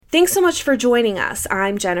Thanks so much for joining us.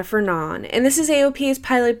 I'm Jennifer Nahn, and this is AOPA's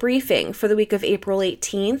pilot briefing for the week of April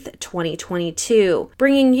 18th, 2022,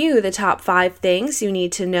 bringing you the top 5 things you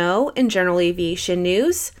need to know in general aviation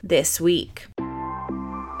news this week.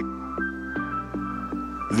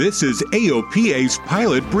 This is AOPA's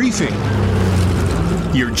pilot briefing.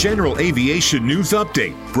 Your general aviation news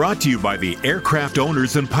update, brought to you by the Aircraft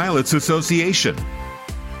Owners and Pilots Association.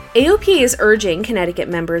 AOPA is urging Connecticut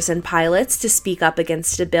members and pilots to speak up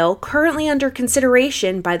against a bill currently under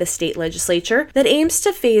consideration by the state legislature that aims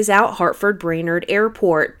to phase out Hartford Brainerd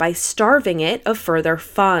Airport by starving it of further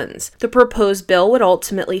funds. The proposed bill would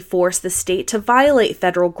ultimately force the state to violate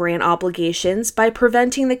federal grant obligations by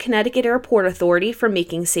preventing the Connecticut Airport Authority from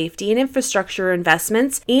making safety and infrastructure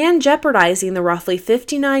investments and jeopardizing the roughly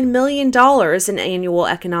 $59 million in annual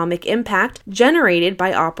economic impact generated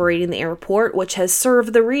by operating the airport, which has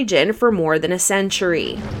served the region for more than a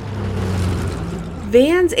century.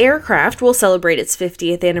 Vans Aircraft will celebrate its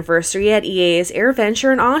 50th anniversary at EAA's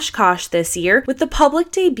AirVenture in Oshkosh this year with the public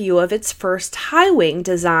debut of its first high-wing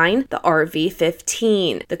design, the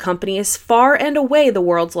RV-15. The company is far and away the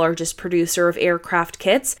world's largest producer of aircraft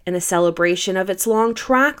kits, and a celebration of its long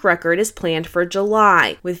track record is planned for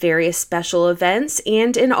July, with various special events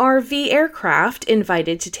and an RV aircraft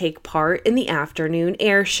invited to take part in the afternoon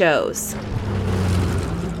air shows.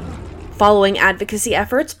 Following advocacy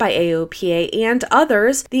efforts by AOPA and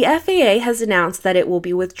others, the FAA has announced that it will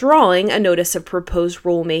be withdrawing a notice of proposed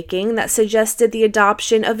rulemaking that suggested the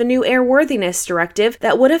adoption of a new airworthiness directive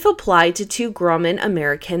that would have applied to 2 Grumman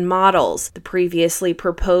American models. The previously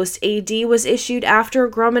proposed AD was issued after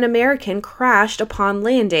a Grumman American crashed upon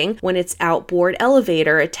landing when its outboard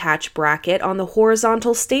elevator attach bracket on the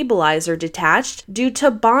horizontal stabilizer detached due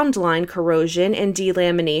to bond line corrosion and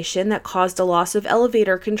delamination that caused a loss of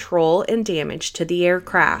elevator control and damage to the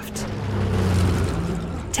aircraft.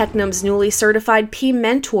 Tecnam's newly certified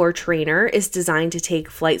P-Mentor trainer is designed to take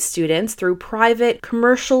flight students through private,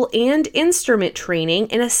 commercial, and instrument training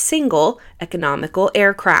in a single, economical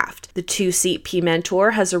aircraft. The 2-seat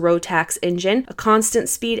P-Mentor has a Rotax engine, a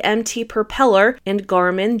constant-speed MT propeller, and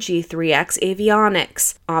Garmin G3X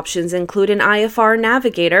avionics. Options include an IFR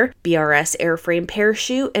navigator, BRS airframe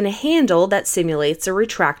parachute, and a handle that simulates a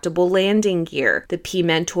retractable landing gear. The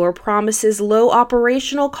P-Mentor promises low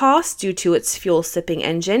operational costs due to its fuel-sipping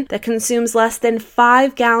engine that consumes less than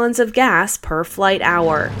 5 gallons of gas per flight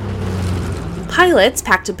hour. Pilots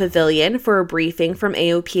packed a pavilion for a briefing from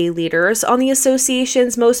AOPA leaders on the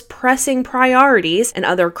association's most pressing priorities and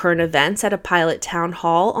other current events at a pilot town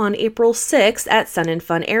hall on April 6th at Sun &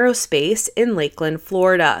 Fun Aerospace in Lakeland,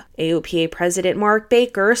 Florida. AOPA President Mark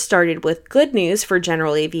Baker started with good news for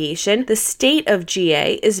general aviation. The state of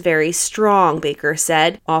GA is very strong, Baker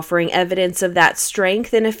said, offering evidence of that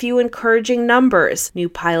strength in a few encouraging numbers. New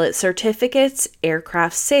pilot certificates,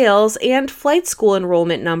 aircraft sales, and flight school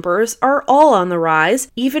enrollment numbers are all on the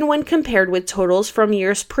rise, even when compared with totals from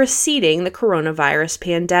years preceding the coronavirus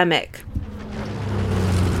pandemic.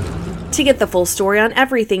 To get the full story on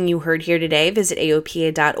everything you heard here today, visit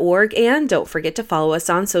AOPA.org and don't forget to follow us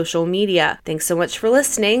on social media. Thanks so much for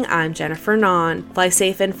listening. I'm Jennifer Nahn. Fly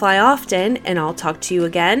safe and fly often, and I'll talk to you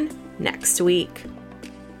again next week.